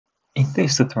In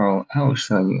this tutorial, I will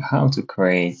show you how to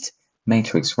create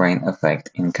matrix rain effect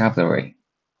in Cavalry.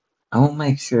 I will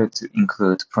make sure to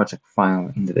include project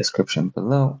file in the description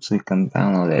below so you can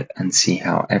download it and see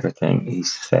how everything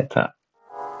is set up.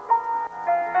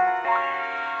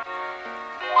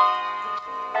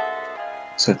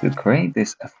 So to create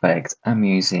this effect, I'm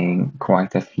using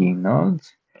quite a few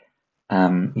nodes.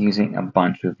 I'm using a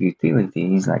bunch of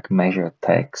utilities like measure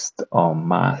text or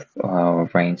math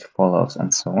or range follows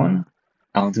and so on.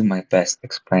 I'll do my best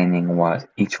explaining what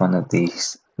each one of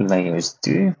these layers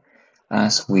do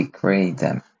as we create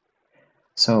them.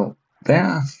 So there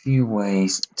are a few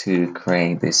ways to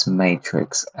create this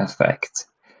matrix effect.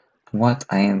 What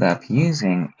I end up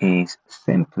using is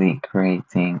simply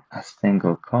creating a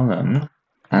single column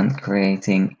and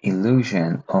creating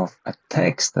illusion of a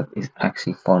text that is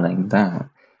actually falling down.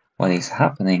 What is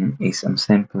happening is I'm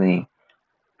simply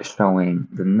showing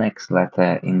the next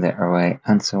letter in the array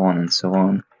and so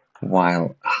on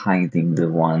while hiding the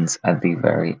ones at the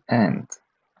very end.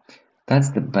 That's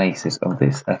the basis of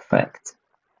this effect.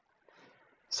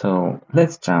 So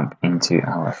let's jump into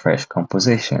our fresh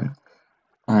composition.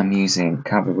 I'm using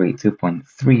Cavalry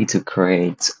 2.3 to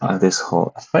create this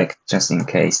whole effect, just in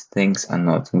case things are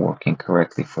not working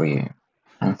correctly for you.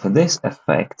 And for this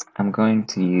effect, I'm going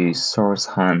to use Source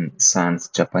Han Sans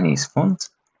Japanese font.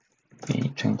 Let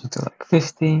me change it to like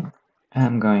 50.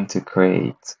 I'm going to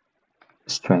create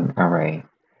string array.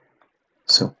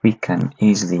 So we can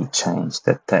easily change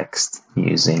the text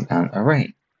using an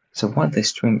array. So what the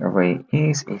string array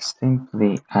is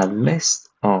simply a list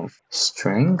of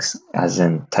strings, as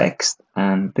in text,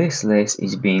 and this list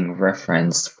is being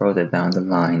referenced further down the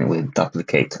line with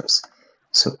duplicators.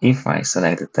 So if I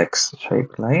select the text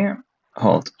shape layer,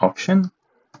 hold Option,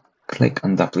 click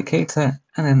on duplicator,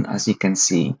 and then as you can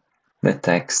see, the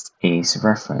text is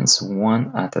referenced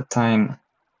one at a time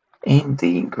in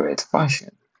the grid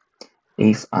fashion.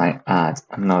 If I add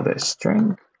another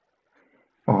string,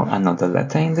 or another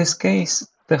letter in this case,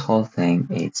 the whole thing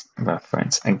is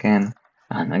referenced again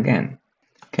and again.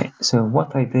 Okay, so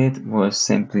what I did was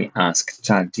simply ask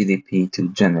ChatGPT to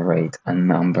generate a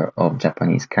number of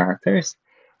Japanese characters,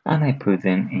 and I put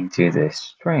them into this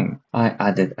string. I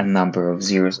added a number of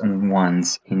zeros and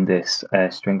ones in this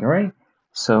string array,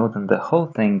 so then the whole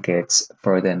thing gets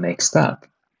further mixed up.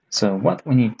 So what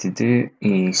we need to do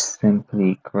is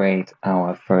simply create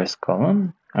our first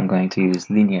column. I'm going to use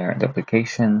linear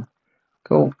duplication,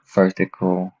 go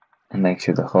vertical, and make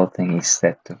sure the whole thing is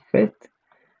set to fit.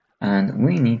 And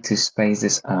we need to space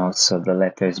this out so the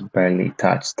letters barely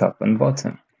touch top and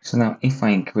bottom. So now if I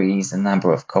increase the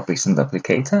number of copies in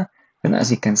duplicator, then as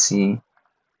you can see,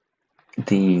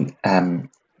 the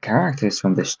characters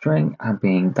from the string are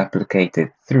being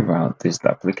duplicated throughout this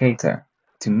duplicator.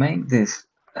 To make this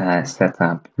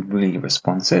setup really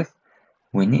responsive,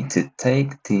 we need to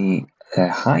take the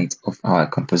height of our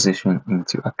composition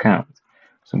into account.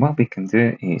 So what we can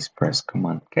do is press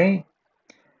Command K,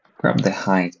 grab the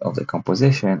height of the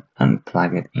composition and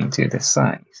plug it into the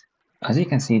size. As you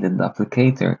can see, the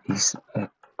duplicator is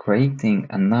creating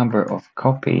a number of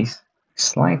copies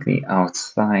slightly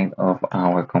outside of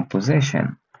our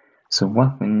composition. So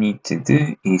what we need to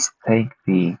do is take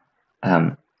the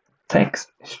text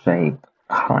shape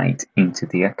height into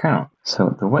the account.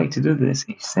 So the way to do this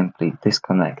is simply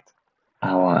disconnect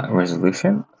our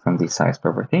resolution from the size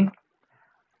property,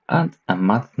 add a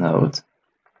math node,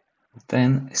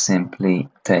 then simply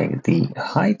take the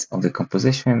height of the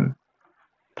composition,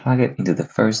 plug it into the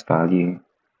first value,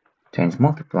 change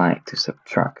multiply to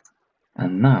subtract.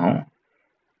 And now,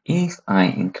 if I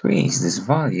increase this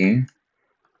value,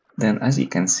 then as you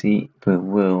can see, we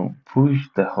will push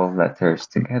the whole letters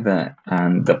together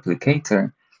and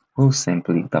duplicator will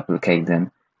simply duplicate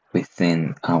them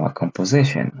within our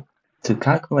composition. To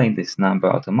calculate this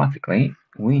number automatically,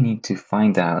 we need to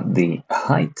find out the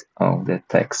height of the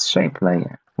text shape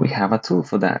layer. We have a tool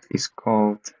for that. It's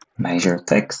called measure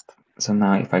text. So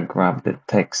now if I grab the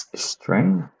text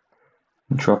string,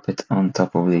 drop it on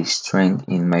top of the string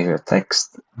in measure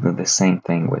text, do the same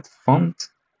thing with font,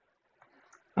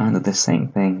 and do the same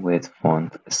thing with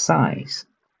font size.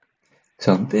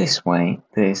 So this way,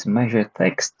 this measure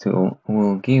text tool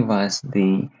will give us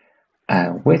the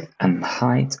width and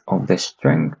height of the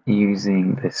string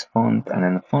using this font and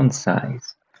then font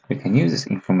size. We can use this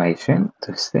information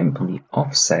to simply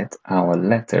offset our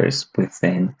letters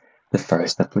within the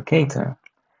first applicator.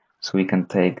 So we can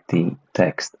take the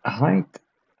text height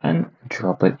and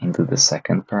drop it into the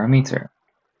second parameter.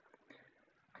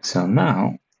 So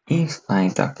now, if I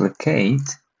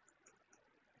duplicate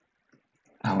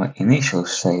our initial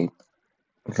shape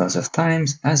lots of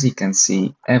times, as you can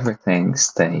see, everything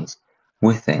stays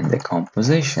within the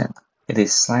composition. It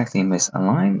is slightly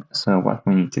misaligned, so what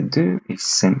we need to do is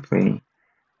simply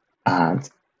add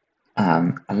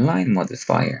a line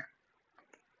modifier.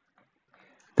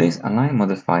 This align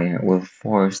modifier will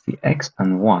force the x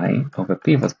and y of a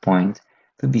pivot point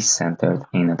to be centered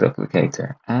in a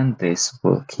duplicator, and this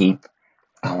will keep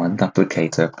our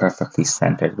duplicator perfectly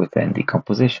centered within the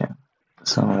composition.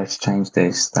 So let's change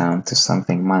this down to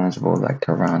something manageable, like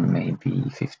around maybe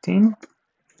 15.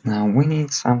 Now we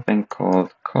need something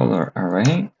called color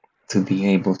array to be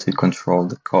able to control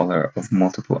the color of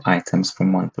multiple items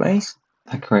from one place.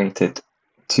 I created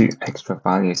 2 extra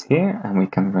values here, and we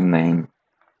can rename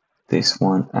this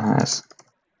one as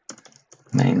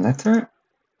main letter,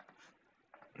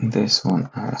 this one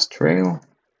as trail,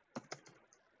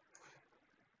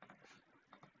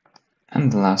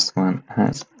 and the last one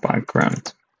as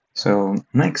background. So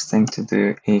next thing to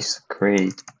do is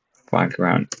create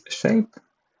background shape.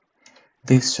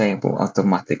 This shape will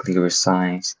automatically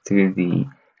resize to the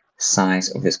size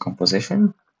of this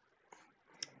composition.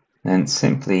 Then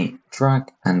simply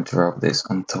drag and drop this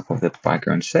on top of the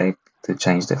background shape to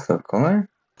change the fill color.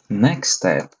 Next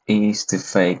step is to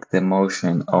fake the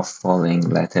motion of falling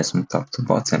letters from top to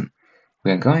bottom. We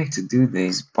are going to do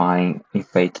this by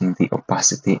faking the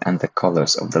opacity and the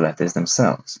colors of the letters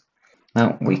themselves.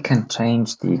 Now we can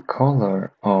change the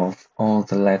color of all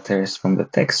the letters from the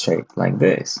text shape like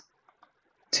this.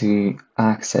 To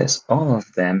access all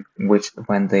of them, which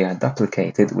when they are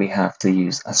duplicated, we have to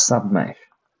use a submesh.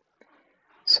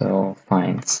 So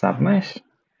find submesh.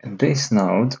 This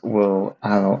node will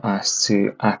allow us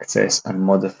to access and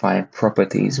modify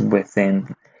properties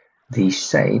within these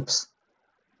shapes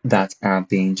that are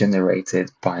being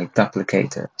generated by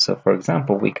duplicator. So for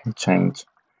example, we can change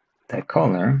the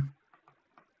color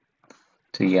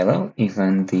to yellow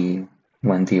even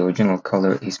when the original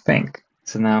color is pink.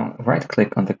 So now right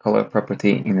click on the color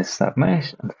property in the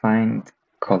submesh and find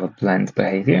color blend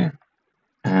behavior.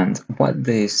 And what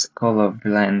this color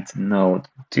blend node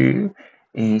do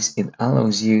is it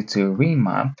allows you to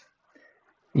remap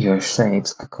your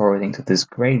shapes according to this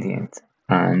gradient.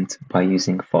 And by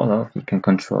using Falloff, you can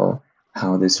control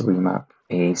how this remap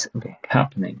is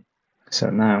happening. So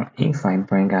now if I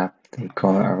bring up the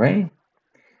color array,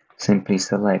 simply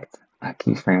select a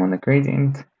keyframe on the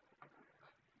gradient,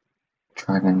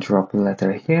 drag and drop the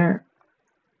letter here,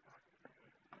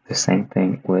 the same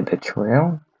thing with the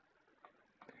trail,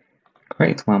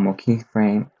 create one more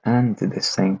keyframe and do the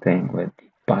same thing with the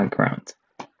background.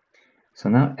 So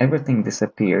now everything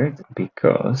disappeared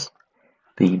because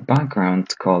the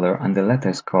background color and the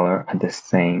letters color are the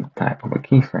same type of a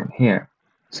keyframe here.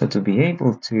 So to be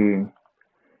able to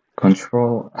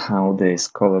control how this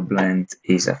color blend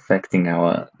is affecting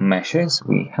our meshes,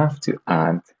 we have to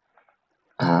add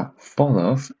a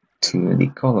Falloff to the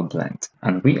color blend,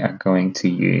 and we are going to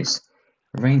use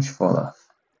range Falloff.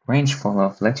 Range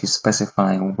Falloff lets you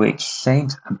specify which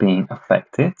shapes are being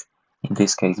affected, in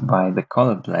this case by the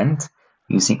color blend,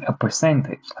 using a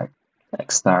percentage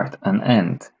like start and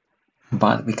end.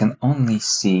 But we can only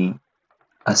see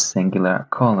a singular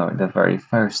color, the very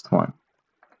first one.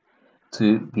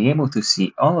 To be able to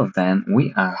see all of them,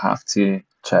 we have to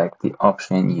check the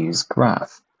option Use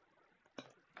Graph.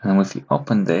 And if you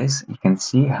open this, you can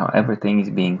see how everything is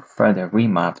being further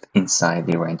remapped inside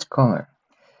the range color.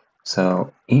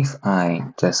 So if I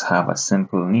just have a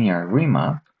simple linear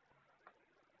remap,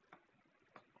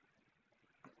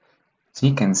 so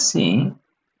you can see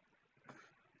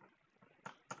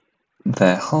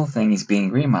the whole thing is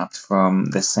being remapped from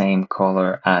the same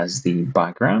color as the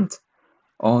background,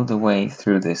 all the way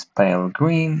through this pale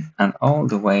green and all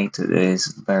the way to this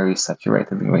very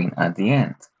saturated green at the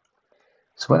end.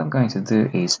 So what I'm going to do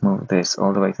is move this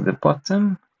all the way to the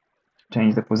bottom,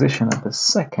 change the position of the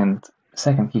second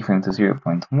keyframe to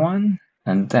 0.1,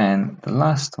 and then the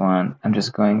last one, I'm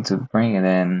just going to bring it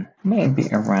in maybe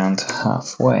around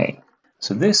halfway.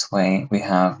 So this way we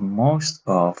have most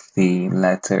of the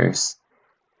letters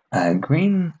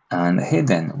green and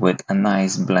hidden with a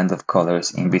nice blend of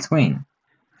colors in between.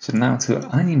 So now to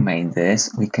animate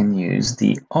this, we can use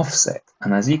the offset.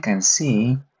 And as you can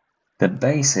see, the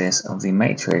basis of the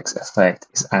matrix effect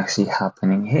is actually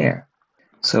happening here.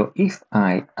 So if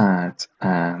I add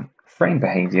frame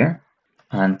behavior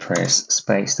and press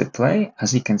space to play,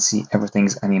 as you can see,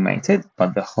 everything's animated,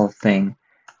 but the whole thing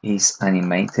is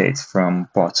animated from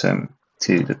bottom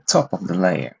to the top of the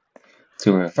layer.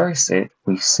 To reverse it,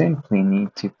 we simply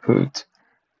need to put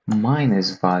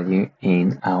minus value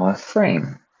in our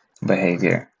frame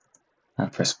behavior.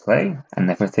 and press play, and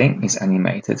everything is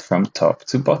animated from top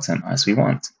to bottom as we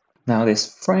want. Now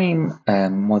this frame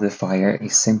modifier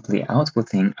is simply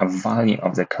outputting a value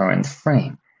of the current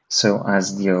frame. So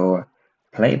as your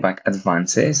playback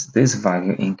advances, this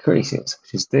value increases,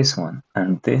 which is this one.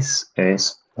 And this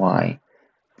is why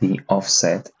the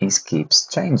offset keeps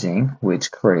changing,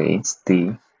 which creates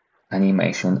the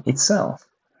animation itself,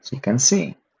 as you can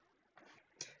see.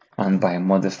 And by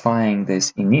modifying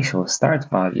this initial start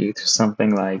value to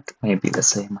something like maybe let's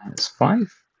say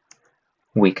 -5,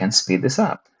 we can speed this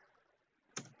up.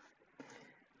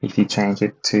 If you change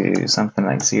it to something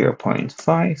like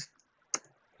 0.5,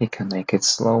 you can make it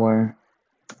slower.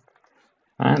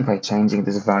 And by changing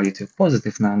this value to a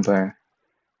positive number,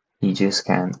 you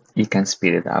can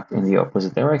speed it up in the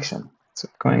opposite direction. So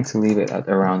I'm going to leave it at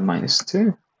around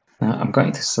 -2. Now I'm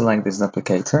going to select this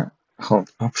duplicator,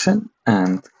 hold Option,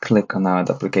 and click on our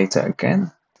duplicator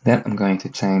again. Then I'm going to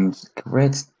change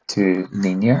grid to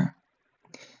linear,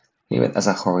 leave it as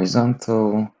a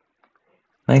horizontal,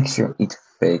 make sure it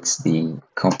fits the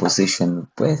composition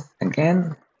width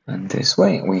again, and this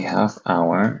way we have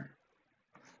our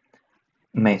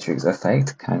matrix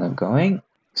effect kind of going.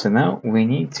 So now we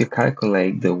need to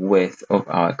calculate the width of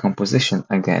our composition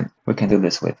again. We can do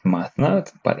this with math node,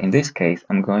 but in this case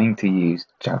I'm going to use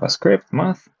JavaScript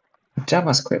math.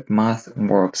 JavaScript math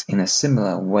works in a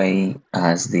similar way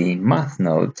as the math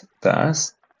node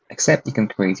does, except you can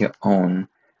create your own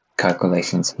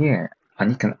calculations here,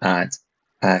 and you can add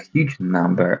a huge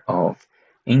number of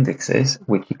indexes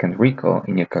which you can recall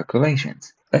in your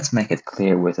calculations. Let's make it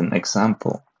clear with an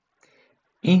example.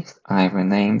 If I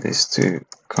rename this to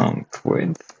comp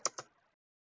width,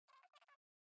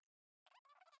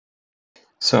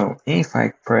 so if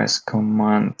I press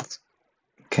Command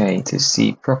K to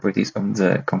see properties of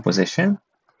the composition,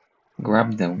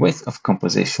 grab the width of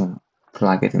composition,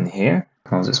 plug it in here,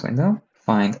 close this window,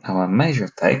 find our measure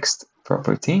text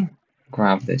property,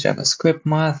 grab the JavaScript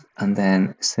math, and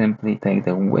then simply take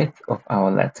the width of our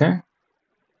letter,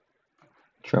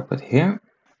 drop it here,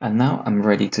 and now I'm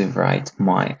ready to write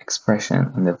my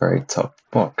expression in the very top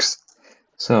box.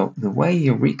 So the way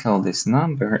you recall this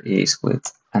number is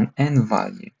with an n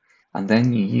value, and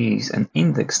then you use an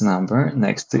index number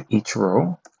next to each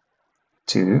row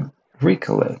to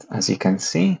recall it. As you can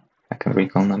see, I can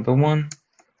recall number 1,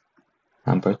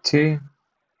 number 2,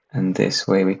 and this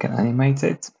way we can animate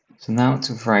it. So now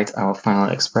to write our final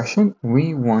expression,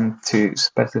 we want to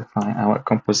specify our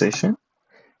composition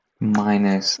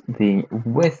minus the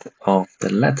width of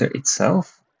the letter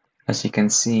itself. As you can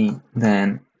see,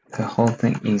 then the whole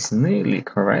thing is nearly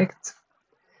correct,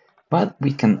 but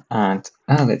we can add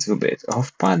a little bit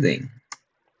of padding.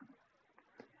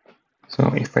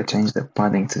 So if I change the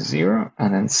padding to 0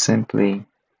 and then simply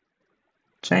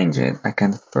change it, I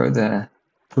can further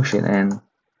push it in,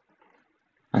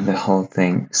 and the whole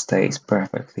thing stays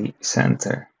perfectly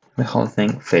centered. The whole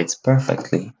thing fits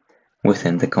perfectly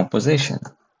within the composition.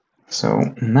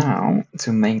 So now,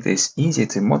 to make this easier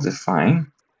to modify,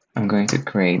 I'm going to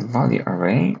create value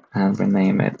array and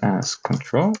rename it as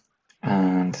control,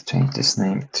 and change this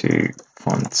name to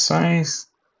font size.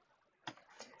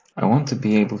 I want to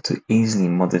be able to easily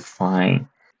modify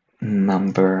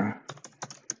number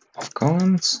of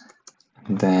columns,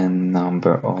 then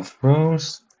number of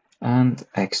rows, and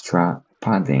extra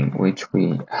padding, which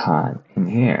we had in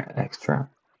here, extra.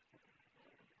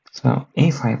 So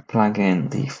if I plug in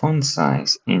the font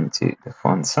size into the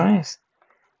font size,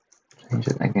 change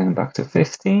it again back to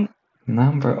 50,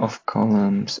 number of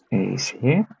columns is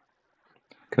here,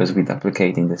 because we're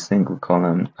duplicating the single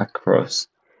column across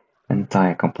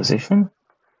entire composition.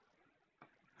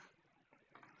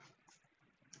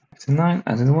 9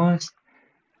 as it was,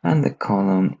 and the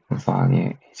column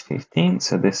value is 15,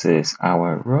 so this is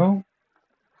our row.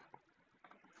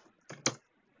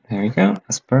 There we go,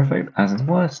 that's perfect as it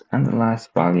was, and the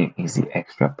last value is the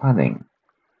extra padding.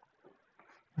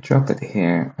 Drop it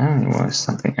here, and it was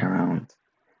something around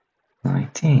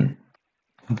 19.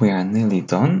 We are nearly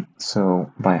done,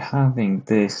 so by having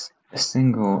this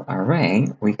single array,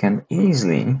 we can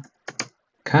easily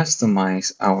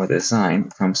customize our design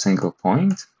from single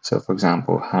point. So for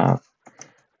example, have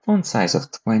font size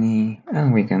of 20,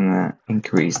 and we can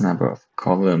increase number of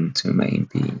column to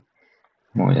maybe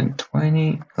more than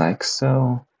 20, like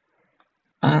so,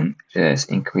 and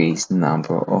just increase the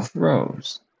number of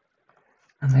rows,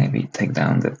 and maybe take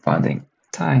down the padding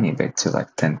tiny bit to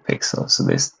like 10 pixels, so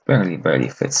this barely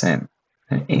fits in.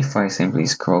 And if I simply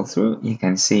scroll through, you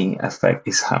can see effect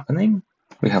is happening.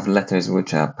 We have letters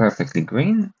which are perfectly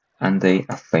green, and they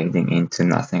are fading into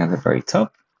nothing at the very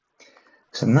top.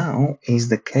 So now is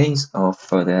the case of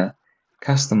further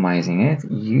customizing it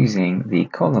using the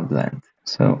color blend.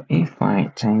 So if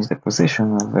I change the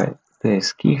position of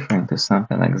this keyframe to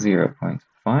something like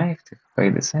 0.5 to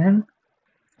fade this in,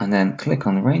 and then click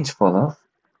on Range Falloff,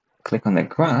 click on the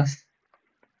graph,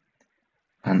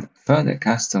 and further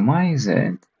customize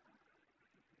it,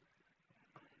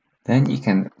 then you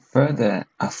can further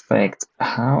affect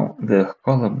how the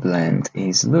color blend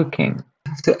is looking.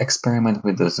 You have to experiment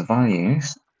with those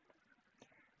values,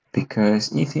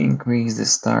 because if you increase the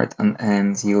start and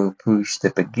end, you will push the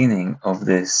beginning of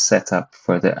this setup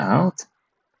further out,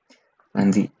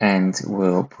 and the end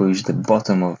will push the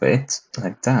bottom of it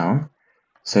like down.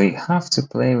 So you have to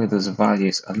play with those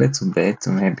values a little bit,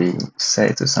 maybe say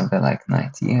to something like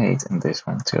 98 and this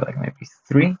one to like maybe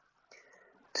 3,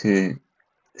 to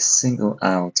single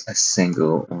out a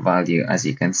single value, as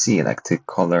you can see, like to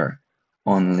color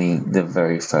only the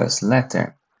very first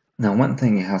letter. Now, one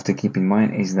thing you have to keep in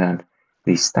mind is that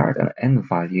the start and end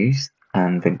values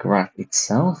and the graph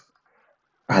itself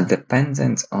are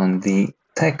dependent on the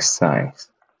text size,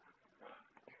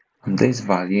 on this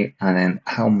value, and then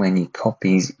how many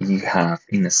copies you have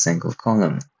in a single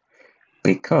column.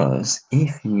 Because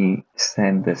if you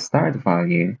set the start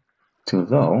value too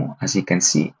low, as you can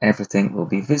see, everything will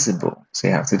be visible. So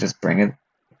you have to just bring it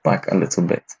back a little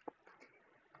bit.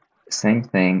 Same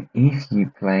thing, if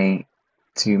you play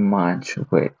too much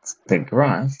with the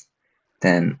graph,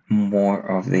 then more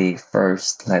of the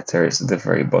first letters at the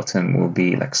very bottom will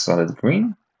be like solid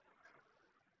green.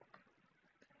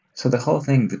 So the whole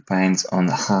thing depends on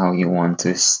how you want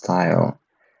to style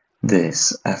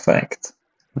this effect.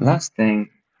 Last thing,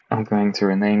 I'm going to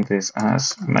rename this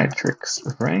as matrix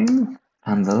rain.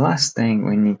 And the last thing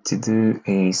we need to do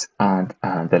is add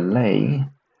a delay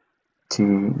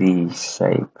to the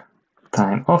shape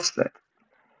time offset.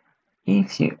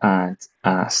 If you add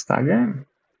a stagger,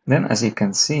 then as you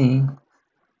can see,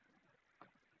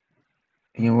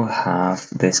 you will have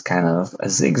this kind of a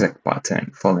zigzag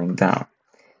pattern falling down,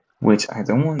 which I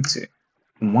don't want to.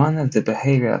 One of the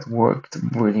behavior that worked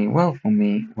really well for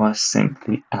me was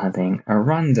simply adding a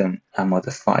random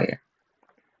modifier.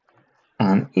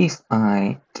 And if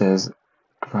I just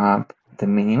grab the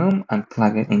minimum and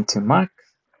plug it into max,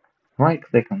 right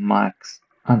click on max,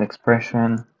 add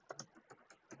expression,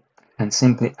 and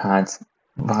simply add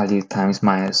value times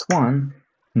 -1,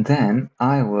 then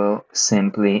I will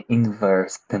simply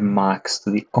invert the max to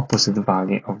the opposite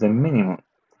value of the minimum.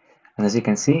 And as you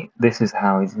can see, this is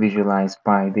how it's visualized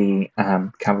by the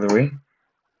Cavalry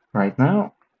right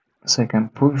now. So you can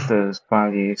push those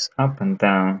values up and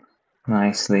down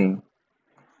nicely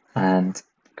and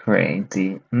create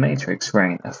the matrix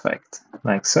rain effect,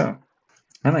 like so.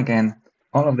 And again,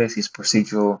 all of this is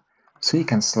procedural, so you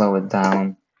can slow it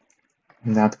down.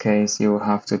 In that case, you will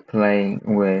have to play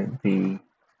with the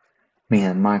min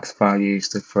and max values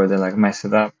to further like mess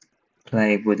it up.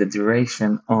 Play with the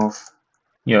duration of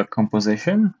your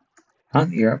composition,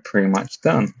 and you're pretty much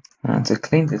done. And to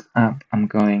clean this up, I'm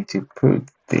going to put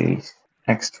these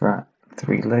extra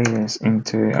 3 layers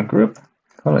into a group,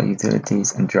 color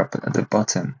utilities, and drop it at the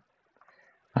bottom.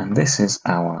 And this is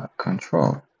our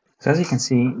control. So as you can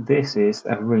see, this is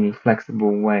a really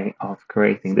flexible way of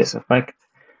creating this effect.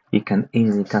 You can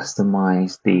easily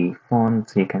customize the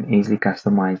font, you can easily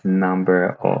customize the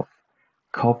number of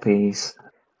copies.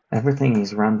 Everything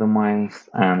is randomized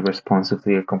and responsive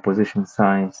to your composition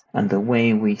size. And the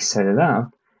way we set it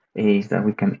up is that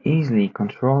we can easily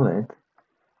control it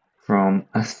from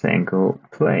a single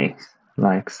place,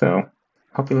 like so.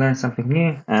 Hope you learned something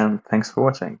new, and thanks for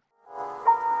watching.